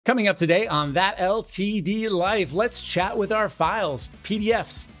Coming up today on That LTD Life, let's chat with our files,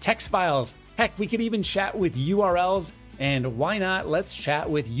 PDFs, text files. Heck, we could even chat with URLs, and why not? Let's chat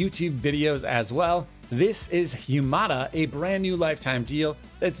with YouTube videos as well. This is Humata, a brand new lifetime deal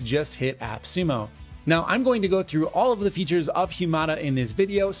that's just hit AppSumo. Now, I'm going to go through all of the features of Humata in this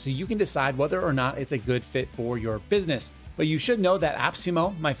video so you can decide whether or not it's a good fit for your business. But you should know that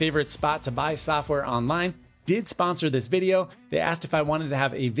AppSumo, my favorite spot to buy software online, did sponsor this video. They asked if I wanted to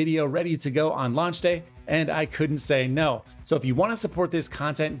have a video ready to go on launch day, and I couldn't say no. So if you want to support this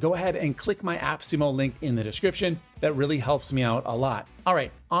content, go ahead and click my AppSumo link in the description. That really helps me out a lot. All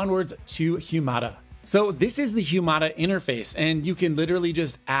right, onwards to Humata. So this is the Humata interface, and you can literally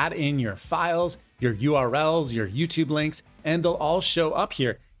just add in your files, your URLs, your YouTube links, and they'll all show up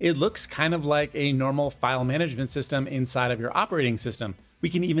here. It looks kind of like a normal file management system inside of your operating system. We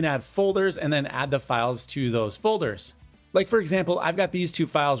can even add folders and then add the files to those folders. Like for example, I've got these two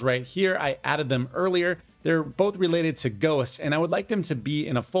files right here. I added them earlier. They're both related to Ghost, and I would like them to be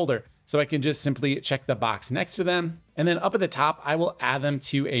in a folder. So I can just simply check the box next to them. And then up at the top, I will add them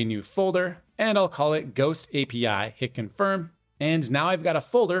to a new folder, and I'll call it Ghost API, hit confirm. And now I've got a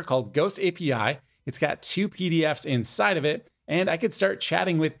folder called Ghost API. It's got two PDFs inside of it, and I could start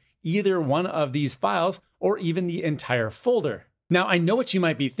chatting with either one of these files or even the entire folder. Now, I know what you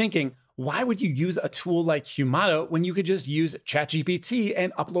might be thinking. Why would you use a tool like Humata when you could just use ChatGPT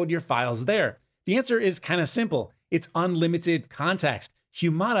and upload your files there? The answer is kind of simple. It's unlimited context.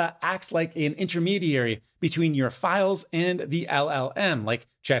 Humata acts like an intermediary between your files and the LLM, like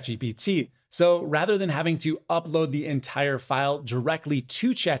ChatGPT. So rather than having to upload the entire file directly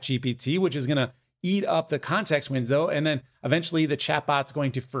to ChatGPT, which is going to eat up the context window, and then eventually the chatbot's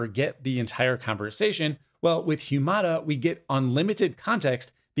going to forget the entire conversation, well, with Humata, we get unlimited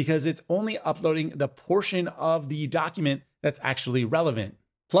context because it's only uploading the portion of the document that's actually relevant.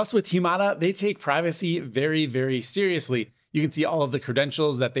 Plus, with Humata, they take privacy very, very seriously. You can see all of the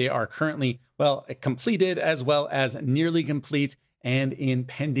credentials that they are currently, well, completed as well as nearly complete and in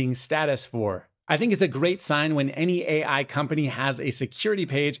pending status for. I think it's a great sign when any AI company has a security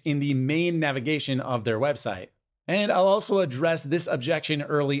page in the main navigation of their website. And I'll also address this objection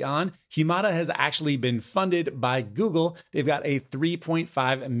early on. Humata has actually been funded by Google. They've got a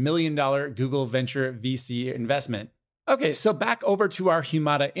 $3.5 million Google Venture VC investment. Okay, so back over to our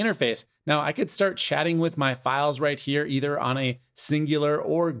Humata interface. Now I could start chatting with my files right here, either on a singular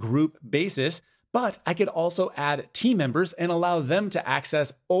or group basis, but I could also add team members and allow them to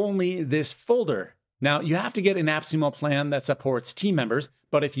access only this folder. Now you have to get an AppSumo plan that supports team members,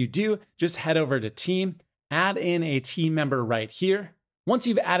 but if you do, just head over to team, add in a team member right here. Once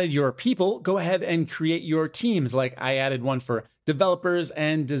you've added your people, go ahead and create your teams. Like I added one for developers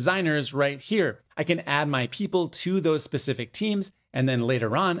and designers right here. I can add my people to those specific teams, and then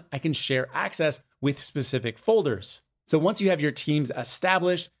later on, I can share access with specific folders. So once you have your teams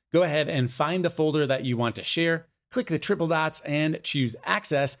established, go ahead and find the folder that you want to share, click the triple dots and choose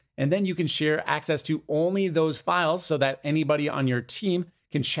access, and then you can share access to only those files so that anybody on your team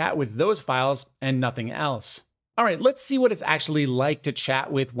can chat with those files and nothing else. All right, let's see what it's actually like to chat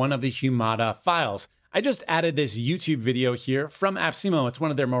with one of the Humata files. I just added this YouTube video here from AppSumo. It's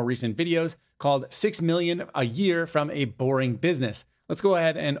one of their more recent videos called 6 million a year from a boring business. Let's go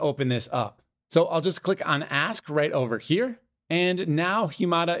ahead and open this up. So I'll just click on ask right over here. And now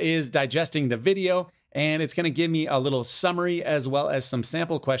Humata is digesting the video, and it's going to give me a little summary as well as some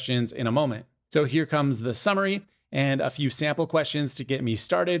sample questions in a moment. So here comes the summary and a few sample questions to get me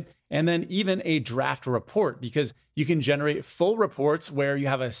started, and then even a draft report, because you can generate full reports where you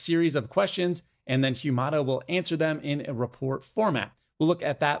have a series of questions and then Humata will answer them in a report format. We'll look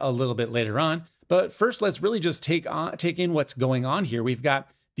at that a little bit later on, but first let's really just take in what's going on here. We've got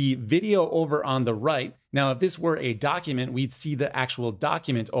the video over on the right. Now, if this were a document, we'd see the actual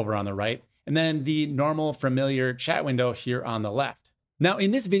document over on the right, and then the normal familiar chat window here on the left. Now,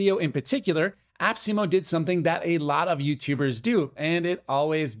 in this video in particular, AppSumo did something that a lot of YouTubers do, and it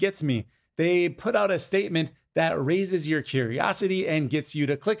always gets me. They put out a statement that raises your curiosity and gets you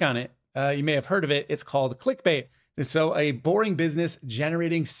to click on it. You may have heard of it. It's called clickbait. So a boring business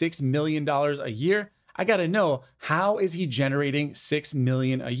generating $6 million a year. I got to know, how is he generating $6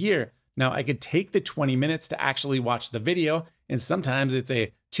 million a year? Now, I could take the 20 minutes to actually watch the video, and sometimes it's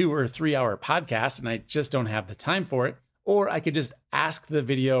a 2 or 3 hour podcast, and I just don't have the time for it. Or I could just ask the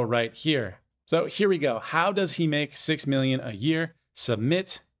video right here. So here we go. How does he make $6 million a year?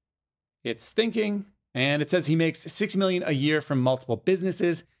 Submit. It's thinking. And it says he makes $6 million a year from multiple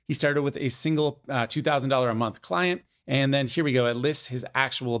businesses. He started with a single $2,000 a month client. And then here we go. It lists his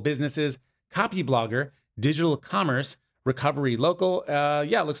actual businesses: Copy Blogger, Digital Commerce, Recovery Local,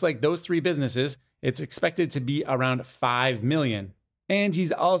 yeah, looks like those three businesses, it's expected to be around 5 million. And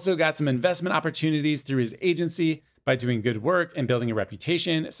he's also got some investment opportunities through his agency by doing good work and building a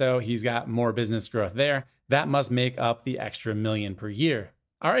reputation. So he's got more business growth there. That must make up the extra million per year.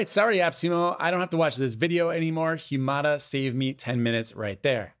 All right, sorry, AppSumo, I don't have to watch this video anymore. Humata saved me 10 minutes right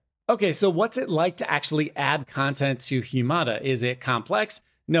there. Okay, so what's it like to actually add content to Humata? Is it complex?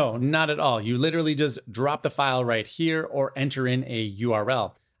 No, not at all. You literally just drop the file right here or enter in a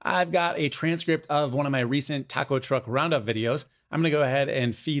URL. I've got a transcript of one of my recent taco truck roundup videos. I'm gonna go ahead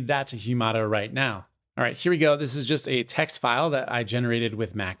and feed that to Humata right now. All right, here we go. This is just a text file that I generated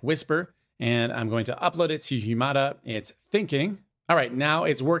with Mac Whisper, and I'm going to upload it to Humata. It's thinking. All right, now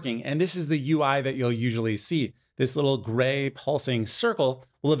it's working, and this is the UI that you'll usually see. This little gray pulsing circle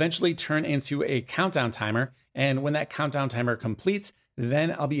will eventually turn into a countdown timer, and when that countdown timer completes,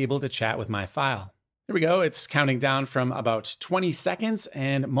 then I'll be able to chat with my file. Here we go, it's counting down from about 20 seconds,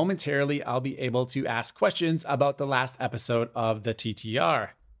 and momentarily I'll be able to ask questions about the last episode of the TTR.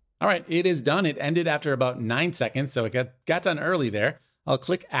 All right, it is done. It ended after about 9 seconds, so it got done early there. I'll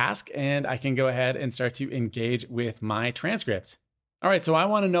click ask, and I can go ahead and start to engage with my transcript. All right, so I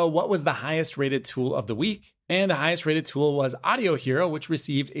want to know what was the highest rated tool of the week, and the highest rated tool was Audio Hero, which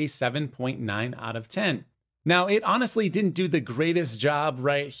received a 7.9 out of 10. Now, it honestly didn't do the greatest job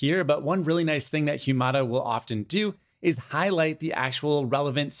right here, but one really nice thing that Humata will often do is highlight the actual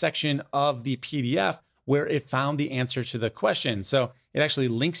relevant section of the PDF where it found the answer to the question. So it actually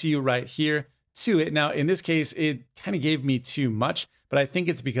links you right here to it. Now, in this case, it kind of gave me too much, but I think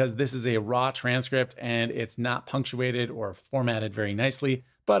it's because this is a raw transcript and it's not punctuated or formatted very nicely,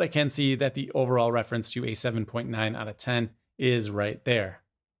 but I can see that the overall reference to a 7.9 out of 10 is right there.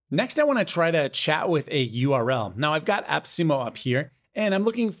 Next, I want to try to chat with a URL. Now, I've got AppSumo up here, and I'm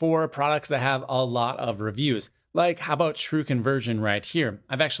looking for products that have a lot of reviews. Like, how about True Conversion right here?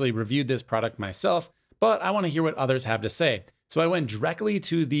 I've actually reviewed this product myself, but I want to hear what others have to say. So I went directly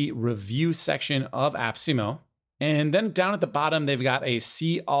to the review section of AppSumo, and then down at the bottom, they've got a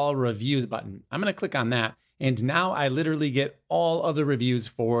See All Reviews button. I'm going to click on that, and now I literally get all of the reviews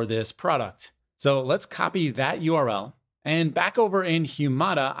for this product. So let's copy that URL. And back over in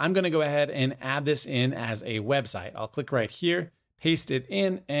Humata, I'm going to go ahead and add this in as a website. I'll click right here, paste it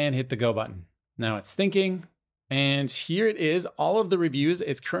in, and hit the go button. Now it's thinking, and here it is, all of the reviews.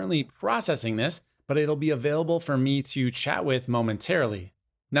 It's currently processing this, but it'll be available for me to chat with momentarily.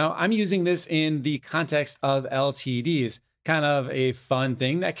 Now I'm using this in the context of LTDs, kind of a fun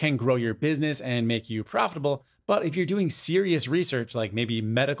thing that can grow your business and make you profitable. But if you're doing serious research, like maybe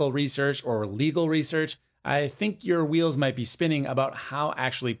medical research or legal research, I think your wheels might be spinning about how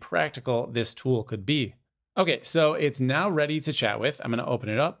actually practical this tool could be. Okay, so it's now ready to chat with. I'm going to open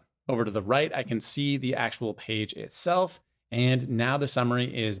it up. Over to the right, I can see the actual page itself. And now the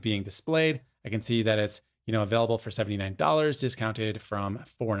summary is being displayed. I can see that it's available for $79, discounted from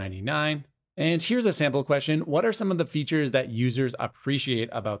 $4.99. And here's a sample question. What are some of the features that users appreciate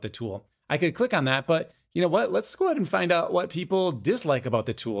about the tool? I could click on that, but you know what? Let's go ahead and find out what people dislike about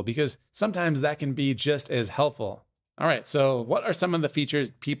the tool, because sometimes that can be just as helpful. All right, so what are some of the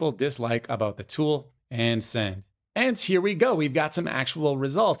features people dislike about the tool? And send. And here we go. We've got some actual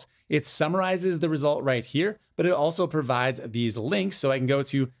results. It summarizes the result right here, but it also provides these links so I can go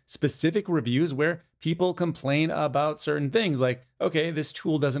to specific reviews where people complain about certain things like, okay, this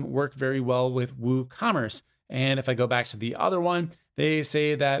tool doesn't work very well with WooCommerce. And if I go back to the other one, they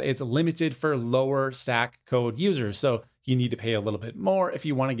say that it's limited for lower stack code users. So you need to pay a little bit more if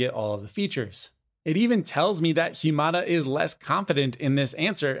you want to get all of the features. It even tells me that Humata is less confident in this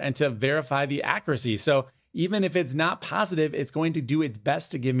answer and to verify the accuracy. So even if it's not positive, it's going to do its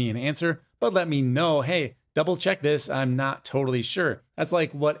best to give me an answer, but let me know, hey, double check this. I'm not totally sure. That's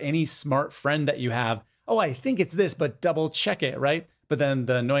like what any smart friend that you have. Oh, I think it's this, but double check it, right? But then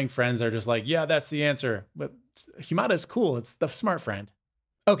the annoying friends are just like, yeah, that's the answer. But Humata is cool. It's the smart friend.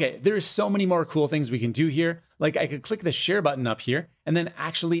 Okay, there's so many more cool things we can do here. Like I could click the share button up here and then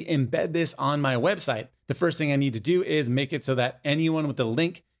actually embed this on my website. The first thing I need to do is make it so that anyone with the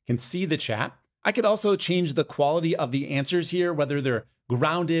link can see the chat. I could also change the quality of the answers here, whether they're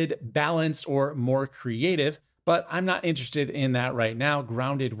grounded, balanced, or more creative, but I'm not interested in that right now.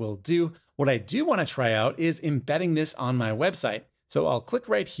 Grounded will do. What I do want to try out is embedding this on my website. So I'll click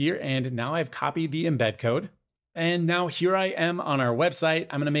right here, and now I've copied the embed code. And now here I am on our website.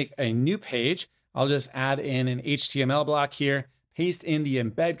 I'm going to make a new page. I'll just add in an HTML block here, paste in the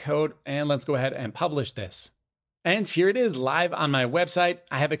embed code, and let's go ahead and publish this. And here it is live on my website.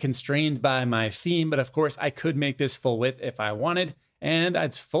 I have it constrained by my theme, but of course I could make this full width if I wanted, and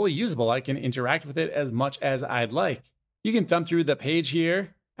it's fully usable. I can interact with it as much as I'd like. You can thumb through the page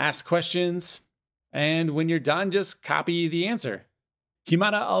here, ask questions, and when you're done, just copy the answer.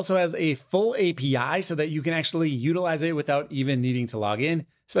 Humata also has a full API so that you can actually utilize it without even needing to log in.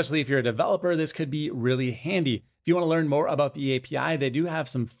 Especially if you're a developer, this could be really handy. If you want to learn more about the API, they do have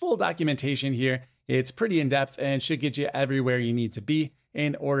some full documentation here. It's pretty in-depth and should get you everywhere you need to be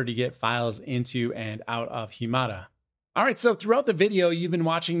in order to get files into and out of Humata. All right, so throughout the video, you've been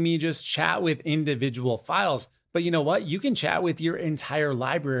watching me just chat with individual files, but you know what? You can chat with your entire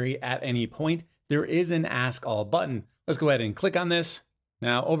library at any point. There is an Ask All button. Let's go ahead and click on this.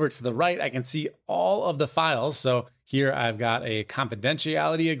 Now over to the right, I can see all of the files. So here I've got a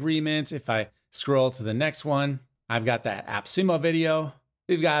confidentiality agreement. If I scroll to the next one, I've got that AppSumo video.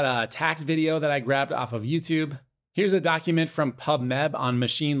 We've got a tax video that I grabbed off of YouTube. Here's a document from PubMed on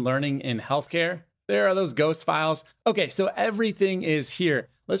machine learning in healthcare. There are those ghost files. Okay, so everything is here.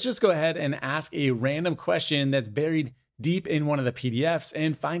 Let's just go ahead and ask a random question that's buried deep in one of the PDFs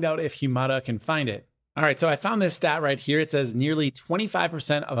and find out if Humata can find it. All right, so I found this stat right here. It says nearly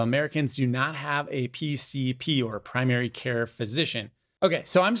 25% of Americans do not have a PCP or primary care physician. Okay,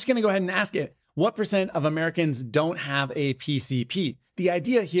 so I'm just gonna go ahead and ask it, what percent of Americans don't have a PCP? The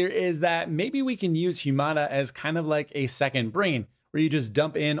idea here is that maybe we can use Humata as kind of like a second brain, where you just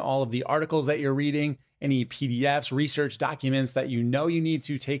dump in all of the articles that you're reading, any PDFs, research documents that you know you need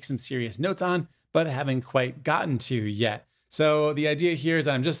to take some serious notes on, but haven't quite gotten to yet. So the idea here is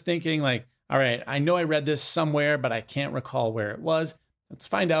that I'm just thinking like, all right, I know I read this somewhere, but I can't recall where it was. Let's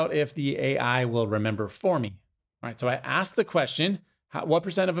find out if the AI will remember for me. All right, so I asked the question, what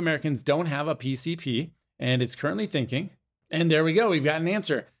percent of Americans don't have a PCP? And it's currently thinking. And there we go, we've got an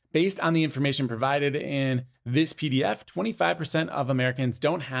answer. Based on the information provided in this PDF, 25% of Americans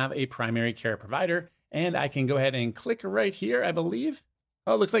don't have a primary care provider. And I can go ahead and click right here, I believe.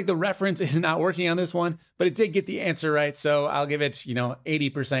 Oh, it looks like the reference is not working on this one, but it did get the answer right. So I'll give it,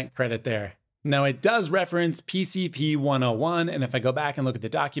 80% credit there. Now it does reference PCP 101. And if I go back and look at the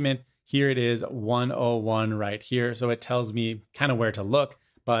document, here it is 101 right here. So it tells me kind of where to look,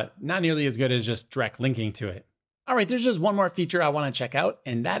 but not nearly as good as just direct linking to it. All right, there's just one more feature I want to check out,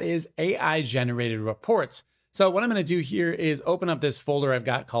 and that is AI generated reports. So what I'm going to do here is open up this folder I've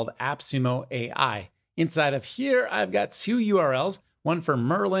got called AppSumo AI. Inside of here, I've got two URLs, one for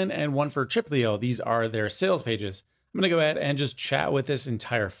Merlin and one for Triplio. These are their sales pages. I'm going to go ahead and just chat with this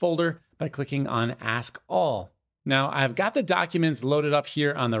entire folder by clicking on Ask All. Now I've got the documents loaded up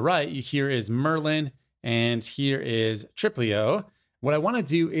here on the right. Here is Merlin and here is Triplio. What I want to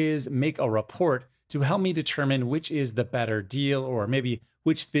do is make a report to help me determine which is the better deal or maybe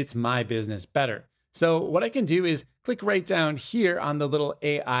which fits my business better. So what I can do is click right down here on the little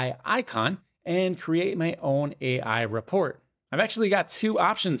AI icon and create my own AI report. I've actually got two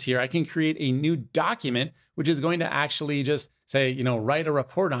options here. I can create a new document, which is going to actually just say, write a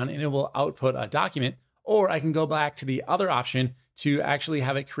report on and it will output a document. Or I can go back to the other option to actually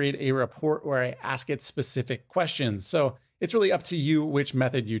have it create a report where I ask it specific questions. So it's really up to you which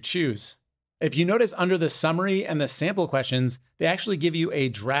method you choose. If you notice under the summary and the sample questions, they actually give you a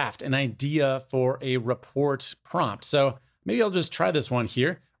draft, an idea for a report prompt. So maybe I'll just try this one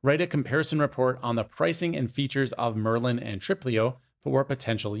here. Write a comparison report on the pricing and features of Merlin and Triplio for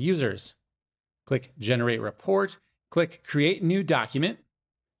potential users. Click Generate Report, click Create New Document,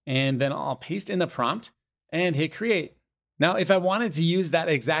 and then I'll paste in the prompt and hit Create. Now, if I wanted to use that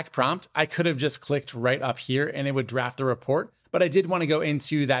exact prompt, I could have just clicked right up here and it would draft the report. But I did want to go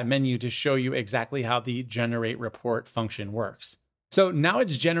into that menu to show you exactly how the generate report function works. So now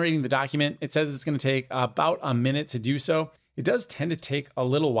it's generating the document. It says it's going to take about a minute to do so. It does tend to take a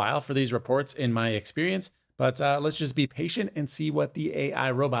little while for these reports in my experience, but let's just be patient and see what the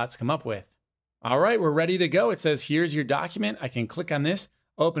AI robots come up with. All right, we're ready to go. It says, here's your document. I can click on this,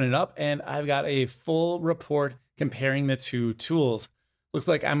 open it up, and I've got a full report comparing the two tools. Looks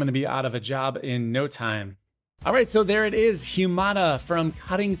like I'm going to be out of a job in no time. All right, so there it is, Humata, from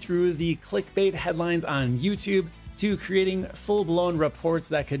cutting through the clickbait headlines on YouTube to creating full-blown reports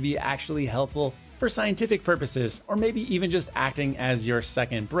that could be actually helpful for scientific purposes, or maybe even just acting as your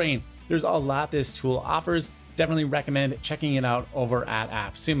second brain. There's a lot this tool offers. Definitely recommend checking it out over at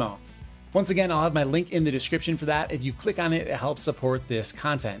AppSumo. Once again, I'll have my link in the description for that. If you click on it, it helps support this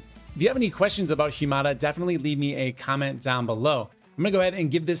content. If you have any questions about Humata, definitely leave me a comment down below. I'm gonna go ahead and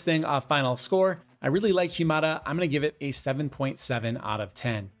give this thing a final score. I really like Humata. I'm gonna give it a 7.7 out of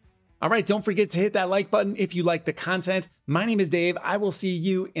 10. All right, don't forget to hit that like button if you like the content. My name is Dave. I will see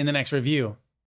you in the next review.